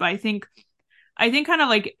vegetables. But I think kind of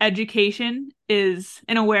like education is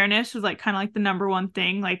and awareness is like kind of like the number one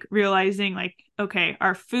thing, like realizing like, okay,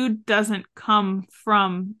 our food doesn't come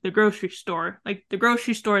from the grocery store. Like the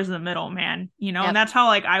grocery store is the middleman, and Yep. that's how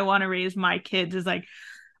like I want to raise my kids is like,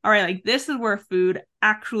 all right, like this is where food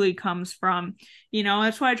actually comes from.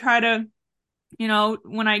 That's why I try to,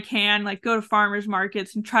 when I can, like go to farmers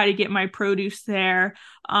markets and try to get my produce there.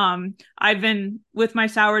 I've been with my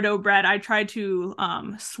sourdough bread, I try to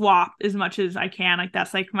swap as much as I can. Like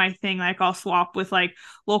that's like my thing. Like I'll swap with like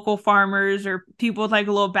local farmers or people with like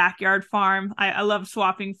a little backyard farm. I love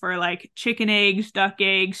swapping for like chicken eggs, duck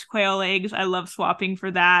eggs, quail eggs. I love swapping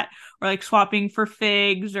for that, or like swapping for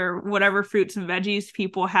figs or whatever fruits and veggies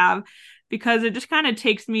people have, because it just kind of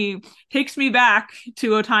takes me back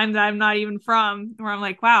to a time that I'm not even from, where I'm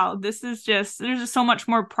like, wow, there's just so much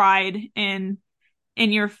more pride in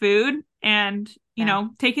your food, and Yeah.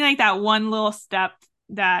 taking like that one little step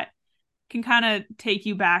that can kind of take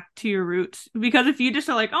you back to your roots. Because if you just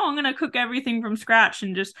are like, oh, I'm gonna cook everything from scratch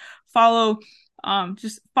and just follow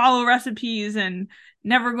recipes and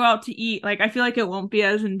never go out to eat, like I feel like it won't be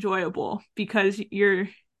as enjoyable because you're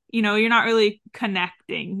not really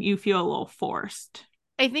connecting. You feel a little forced.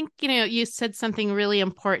 I think, you said something really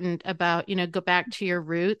important about, go back to your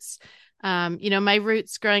roots. My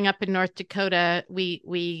roots growing up in North Dakota,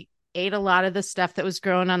 we ate a lot of the stuff that was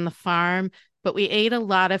grown on the farm, but we ate a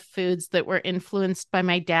lot of foods that were influenced by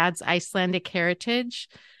my dad's Icelandic heritage.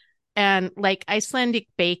 And like Icelandic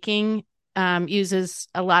baking uses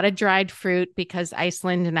a lot of dried fruit because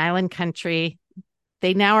Iceland, an island country,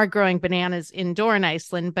 they now are growing bananas indoor in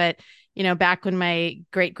Iceland, but back when my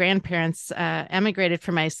great grandparents emigrated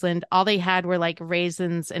from Iceland, all they had were like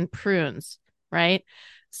raisins and prunes, right?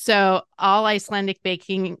 So all Icelandic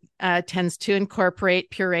baking tends to incorporate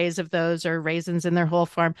purees of those or raisins in their whole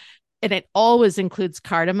form. And it always includes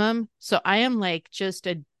cardamom. So I am like just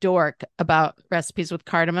a dork about recipes with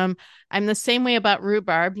cardamom. I'm the same way about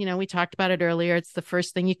rhubarb. We talked about it earlier. It's the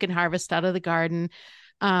first thing you can harvest out of the garden.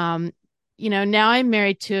 Um, now I'm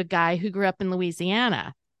married to a guy who grew up in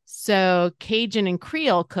Louisiana. So Cajun and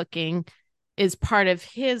Creole cooking is part of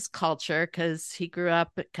his culture because he grew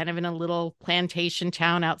up kind of in a little plantation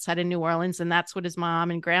town outside of New Orleans, and that's what his mom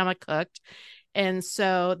and grandma cooked. And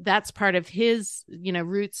so that's part of his,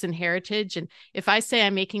 roots and heritage. And if I say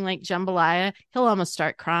I'm making like jambalaya, he'll almost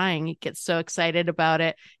start crying. He gets so excited about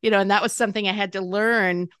it, and that was something I had to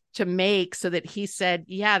learn to make so that he said,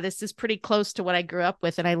 yeah, this is pretty close to what I grew up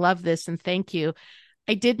with. And I love this. And thank you.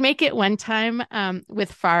 I did make it one time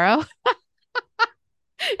with farro.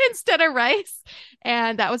 instead of rice.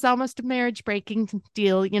 And that was almost a marriage breaking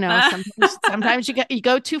deal. Sometimes you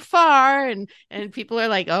go too far and people are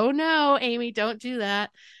like, oh no, Amy, don't do that.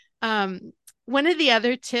 Um, One of the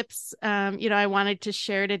other tips, I wanted to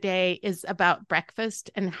share today is about breakfast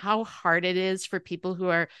and how hard it is for people who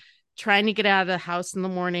are trying to get out of the house in the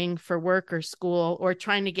morning for work or school, or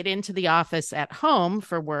trying to get into the office at home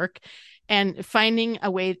for work, and finding a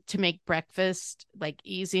way to make breakfast like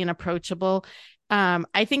easy and approachable.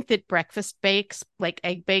 I think that breakfast bakes, like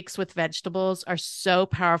egg bakes with vegetables, are so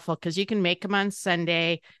powerful because you can make them on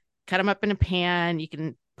Sunday, cut them up in a pan, you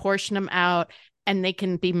can portion them out, and they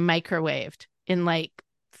can be microwaved in like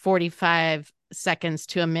 45 seconds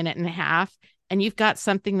to a minute and a half. And you've got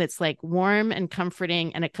something that's like warm and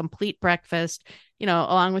comforting and a complete breakfast,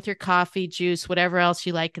 along with your coffee, juice, whatever else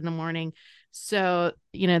you like in the morning. So,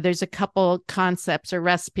 there's a couple concepts or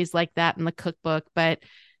recipes like that in the cookbook, but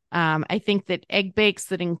I think that egg bakes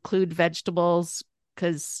that include vegetables,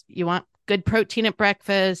 because you want good protein at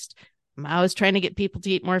breakfast. I'm always trying to get people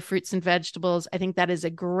to eat more fruits and vegetables. I think that is a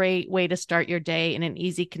great way to start your day in an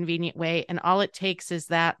easy, convenient way. And all it takes is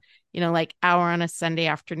that, like hour on a Sunday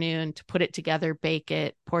afternoon to put it together, bake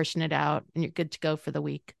it, portion it out, and you're good to go for the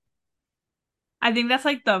week. I think that's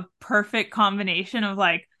like the perfect combination of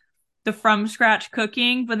like the from scratch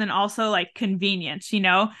cooking, but then also like convenience,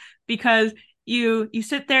 because you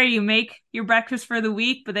sit there, you make your breakfast for the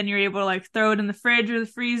week, but then you're able to like throw it in the fridge or the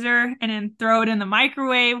freezer and then throw it in the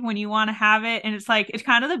microwave when you want to have it. And it's like, it's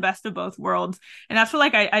kind of the best of both worlds. And that's what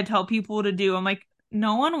like I tell people to do. I'm like,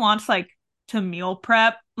 no one wants like to meal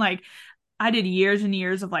prep. Like I did years and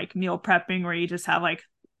years of like meal prepping where you just have like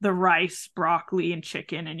the rice, broccoli, and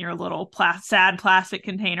chicken in your little sad plastic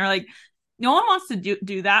container. Like no one wants to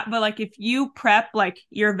do that, but like if you prep like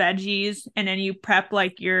your veggies and then you prep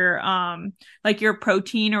like your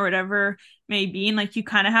protein or whatever may be, and like you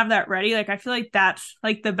kind of have that ready, like I feel like that's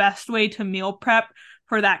like the best way to meal prep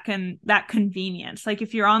for that convenience. Like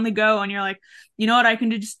if you're on the go and you're like, you know what, I can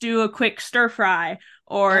just do a quick stir fry, Yep.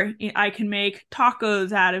 or I can make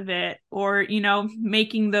tacos out of it, or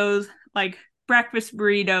making those like breakfast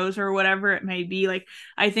burritos or whatever it may be. Like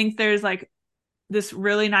I think there's like this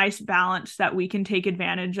really nice balance that we can take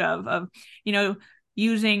advantage of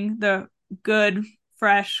using the good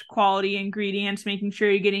fresh quality ingredients, making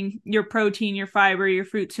sure you're getting your protein, your fiber, your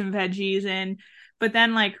fruits and veggies in, but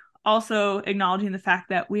then like also acknowledging the fact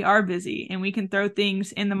that we are busy and we can throw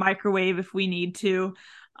things in the microwave if we need to.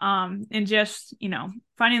 And just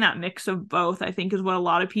finding that mix of both, I think, is what a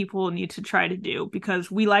lot of people need to try to do,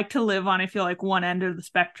 because we like to live on, I feel like, one end of the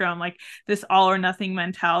spectrum, like this all or nothing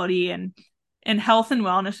mentality, and health and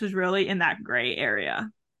wellness is really in that gray area.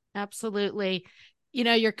 Absolutely.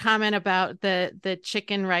 Your comment about the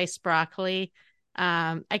chicken, rice, broccoli.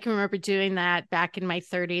 I can remember doing that back in my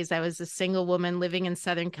 30s. I was a single woman living in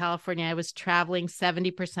Southern California. I was traveling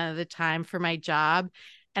 70% of the time for my job,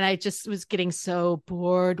 and I just was getting so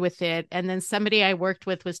bored with it. And then somebody I worked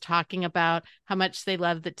with was talking about how much they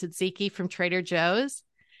love the tzatziki from Trader Joe's.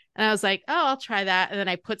 And I was like, oh, I'll try that. And then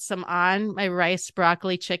I put some on my rice,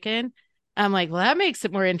 broccoli, chicken. I'm like, well, that makes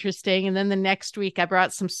it more interesting. And then the next week I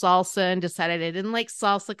brought some salsa and decided I didn't like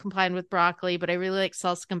salsa combined with broccoli, but I really like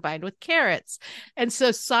salsa combined with carrots. And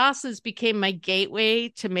so sauces became my gateway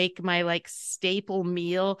to make my like staple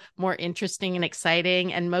meal more interesting and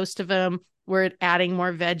exciting. And most of them were adding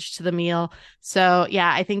more veg to the meal. So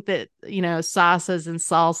yeah, I think that, sauces and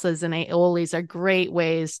salsas and aiolis are great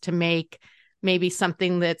ways to make maybe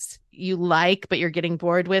something that's you like, but you're getting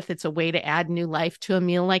bored with. It's a way to add new life to a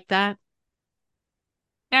meal like that.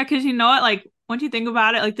 Yeah, because you know what? Like, once you think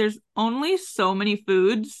about it, like, there's only so many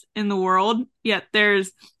foods in the world, yet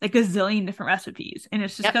there's like a zillion different recipes. And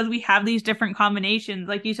it's just Yep. because we have these different combinations.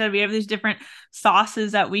 Like you said, we have these different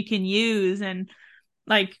sauces that we can use. And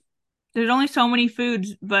like, there's only so many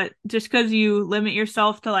foods, but just because you limit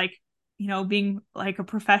yourself to like, being like a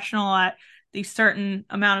professional at these certain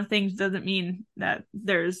amount of things doesn't mean that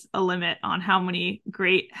there's a limit on how many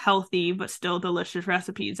great, healthy, but still delicious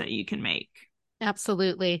recipes that you can make.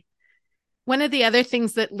 Absolutely. One of the other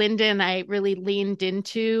things that Linda and I really leaned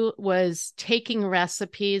into was taking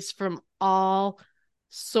recipes from all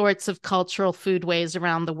sorts of cultural foodways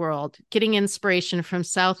around the world, getting inspiration from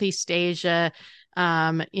Southeast Asia,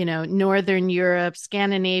 Northern Europe,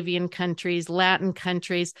 Scandinavian countries, Latin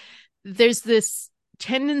countries. There's this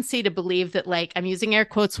tendency to believe that, like, I'm using air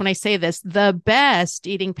quotes when I say this, the best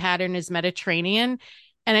eating pattern is Mediterranean.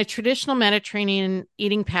 And a traditional Mediterranean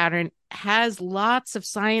eating pattern has lots of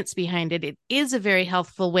science behind it. It is a very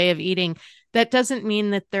healthful way of eating. that doesn't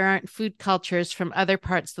mean that there aren't food cultures from other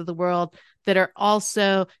parts of the world that are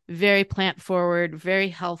also very plant forward, very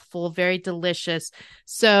healthful, very delicious.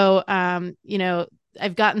 So,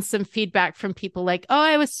 I've gotten some feedback from people like, oh,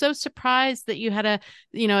 I was so surprised that you had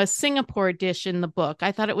a Singapore dish in the book.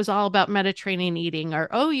 I thought it was all about Mediterranean eating, or,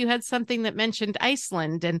 oh, you had something that mentioned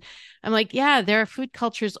Iceland. And I'm like, yeah, there are food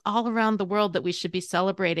cultures all around the world that we should be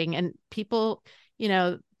celebrating. And people,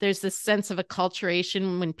 there's this sense of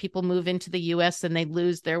acculturation when people move into the US and they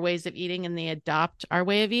lose their ways of eating and they adopt our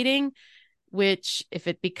way of eating, which if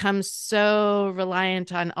it becomes so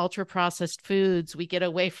reliant on ultra processed foods, we get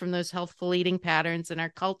away from those healthful eating patterns in our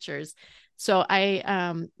cultures. So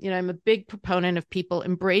I'm a big proponent of people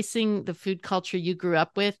embracing the food culture you grew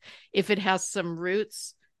up with if it has some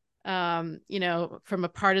roots, from a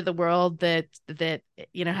part of the world that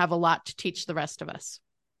have a lot to teach the rest of us.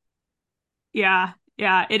 Yeah,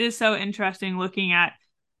 yeah, it is so interesting looking at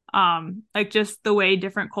like just the way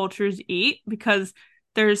different cultures eat because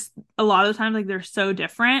there's a lot of the times like they're so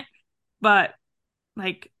different, but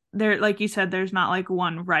like there like you said there's not like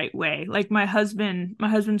one right way. Like my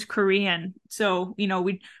husband's Korean, so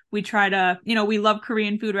we try to, we love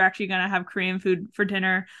Korean food. We're actually going to have Korean food for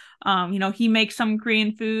dinner. He makes some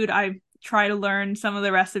Korean food. I try to learn some of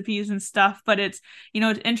the recipes and stuff, but it's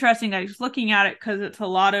interesting. I was looking at it because it's a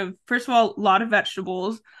lot of, first of all, a lot of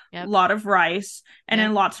vegetables, a Yep. lot of rice, and Yep.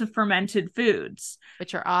 then lots of fermented foods.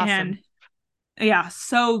 Which are awesome. And yeah,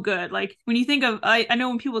 so good. Like when you think of, I know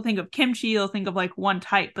when people think of kimchi, they'll think of like one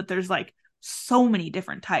type, but there's like so many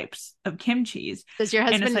different types of kimchis. Does your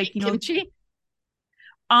And it's husband like, make kimchi?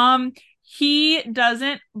 um, he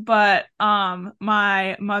doesn't, but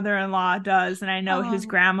my mother-in-law does, and I know his Oh,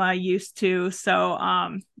 grandma used to. So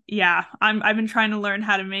yeah, I've been trying to learn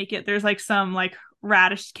how to make it. There's like some like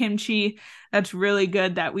radish kimchi that's really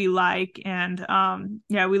good that we like. And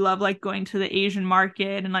yeah, we love like going to the Asian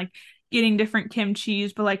market and like getting different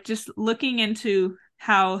kimchis, but like just looking into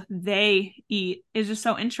how they eat is just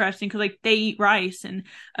so interesting because like they eat rice and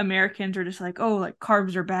Americans are just like, oh, like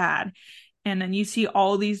carbs are bad. And then you see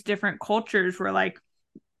all these different cultures where like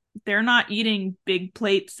they're not eating big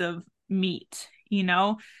plates of meat,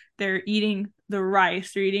 they're eating the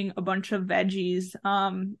rice, they're eating a bunch of veggies.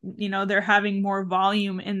 They're having more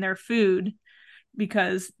volume in their food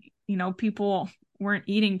because, people weren't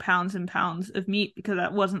eating pounds and pounds of meat because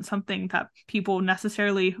that wasn't something that people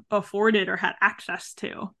necessarily afforded or had access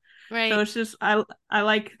to. So right. it's just I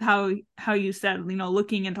like how you said,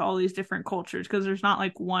 looking into all these different cultures because there's not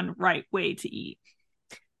like one right way to eat.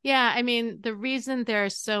 Yeah, I mean, the reason there are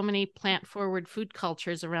so many plant forward food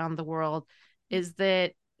cultures around the world is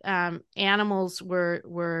that animals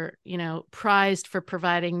were prized for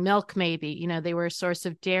providing milk. Maybe they were a source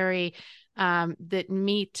of dairy. That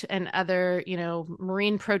meat and other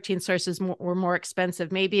marine protein sources were more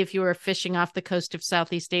expensive. Maybe if you were fishing off the coast of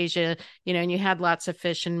Southeast Asia, and you had lots of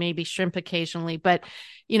fish and maybe shrimp occasionally, but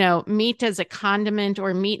meat as a condiment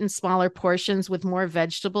or meat in smaller portions with more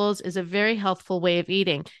vegetables is a very healthful way of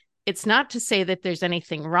eating. It's not to say that there's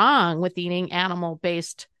anything wrong with eating animal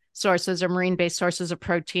based sources or marine based sources of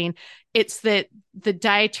protein. It's that the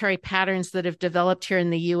dietary patterns that have developed here in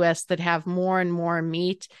the US that have more and more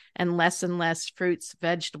meat and less fruits,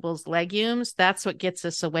 vegetables, legumes, that's what gets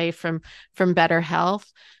us away from better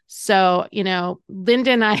health. So,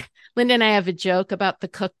 Linda and I have a joke about the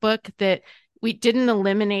cookbook that we didn't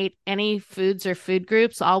eliminate any foods or food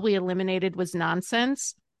groups. All we eliminated was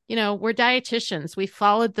nonsense. We're dietitians. We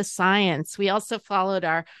followed the science. We also followed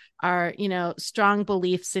our strong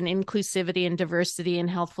beliefs in inclusivity and diversity and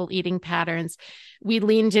healthful eating patterns. We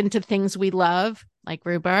leaned into things we love, like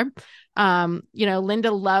rhubarb.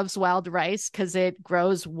 Linda loves wild rice because it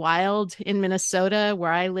grows wild in Minnesota.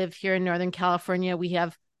 Where I live here in Northern California, we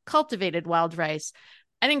have cultivated wild rice.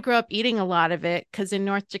 I didn't grow up eating a lot of it because in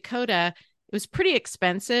North Dakota, it was pretty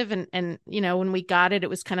expensive. And when we got it, it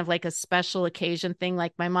was kind of like a special occasion thing.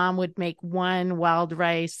 Like my mom would make one wild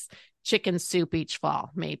rice chicken soup each fall,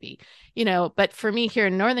 maybe, but for me here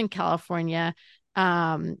in Northern California,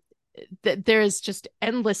 there is just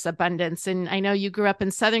endless abundance. And I know you grew up in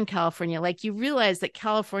Southern California, like you realize that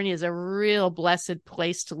California is a real blessed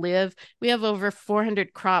place to live. We have over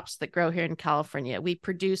 400 crops that grow here in California. We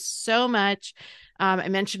produce so much. I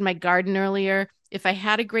mentioned my garden earlier. If I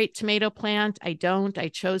had a great tomato plant, I don't. I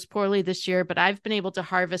chose poorly this year, but I've been able to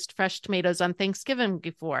harvest fresh tomatoes on Thanksgiving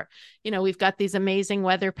before. We've got these amazing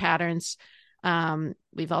weather patterns.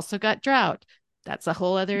 We've also got drought. That's a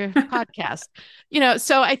whole other podcast.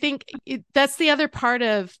 So I think that's the other part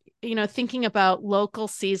of thinking about local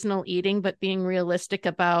seasonal eating, but being realistic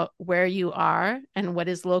about where you are and what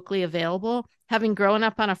is locally available. Having grown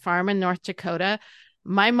up on a farm in North Dakota,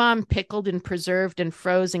 my mom pickled and preserved and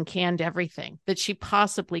froze and canned everything that she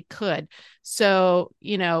possibly could. So,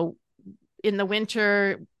 in the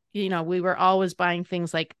winter, we were always buying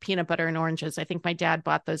things like peanut butter and oranges. I think my dad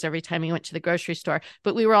bought those every time he went to the grocery store.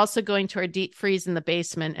 But we were also going to our deep freeze in the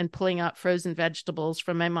basement and pulling out frozen vegetables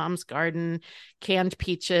from my mom's garden, canned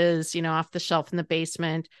peaches, off the shelf in the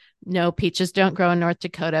basement. No, peaches don't grow in North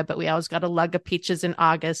Dakota, but we always got a lug of peaches in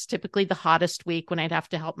August, typically the hottest week when I'd have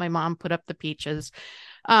to help my mom put up the peaches.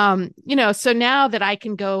 So now that I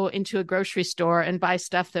can go into a grocery store and buy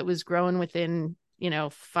stuff that was grown within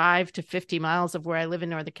 5 to 50 miles of where I live in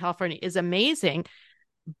Northern California is amazing.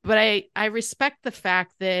 But I respect the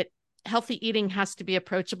fact that healthy eating has to be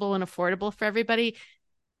approachable and affordable for everybody.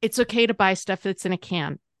 It's okay to buy stuff that's in a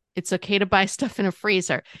can. It's okay to buy stuff in a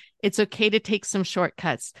freezer. It's okay to take some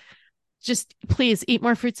shortcuts. Just please eat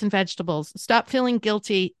more fruits and vegetables. Stop feeling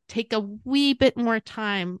guilty. Take a wee bit more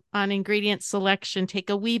time on ingredient selection.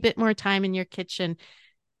 Take a wee bit more time in your kitchen.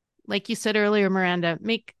 Like you said earlier, Miranda,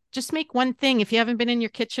 just make one thing. If you haven't been in your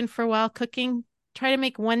kitchen for a while cooking, try to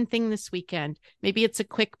make one thing this weekend. Maybe it's a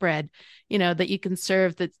quick bread, that you can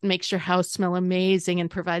serve that makes your house smell amazing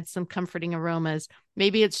and provides some comforting aromas.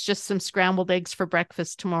 Maybe it's just some scrambled eggs for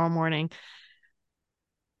breakfast tomorrow morning.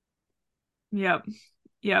 Yep.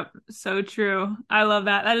 Yep. So true. I love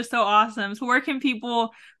that. That is so awesome. So where can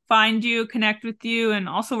people find you, connect with you, and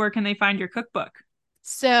also where can they find your cookbook?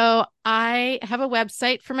 So I have a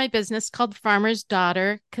website for my business called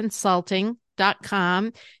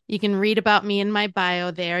farmersdaughterconsulting.com. You can read about me in my bio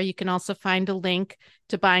there. You can also find a link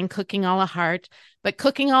to buying Cooking a la Heart. But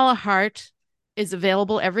Cooking a la Heart is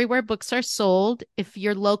available everywhere books are sold. If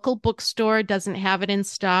your local bookstore doesn't have it in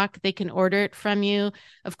stock, they can order it from you.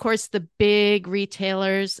 Of course, the big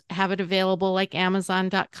retailers have it available like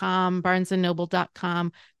Amazon.com,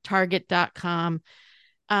 BarnesandNoble.com, Target.com.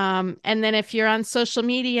 And then if you're on social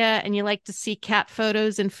media and you like to see cat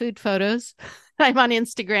photos and food photos, I'm on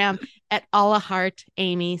Instagram at Ala Heart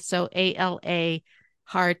Amy. So ALA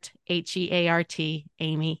Heart, HEART,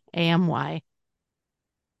 Amy, AMY.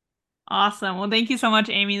 Awesome. Well, thank you so much,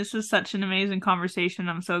 Amy. This was such an amazing conversation.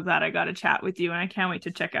 I'm so glad I got to chat with you, and I can't wait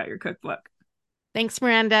to check out your cookbook. Thanks,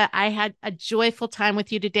 Miranda. I had a joyful time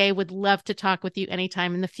with you today. Would love to talk with you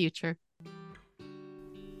anytime in the future.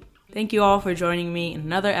 Thank you all for joining me in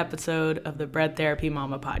another episode of the Bread Therapy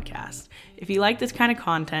Mama podcast. If you like this kind of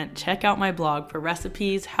content, check out my blog for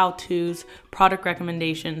recipes, how-tos, product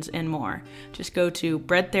recommendations, and more. Just go to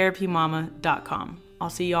breadtherapymama.com. I'll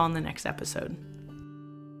see you all in the next episode.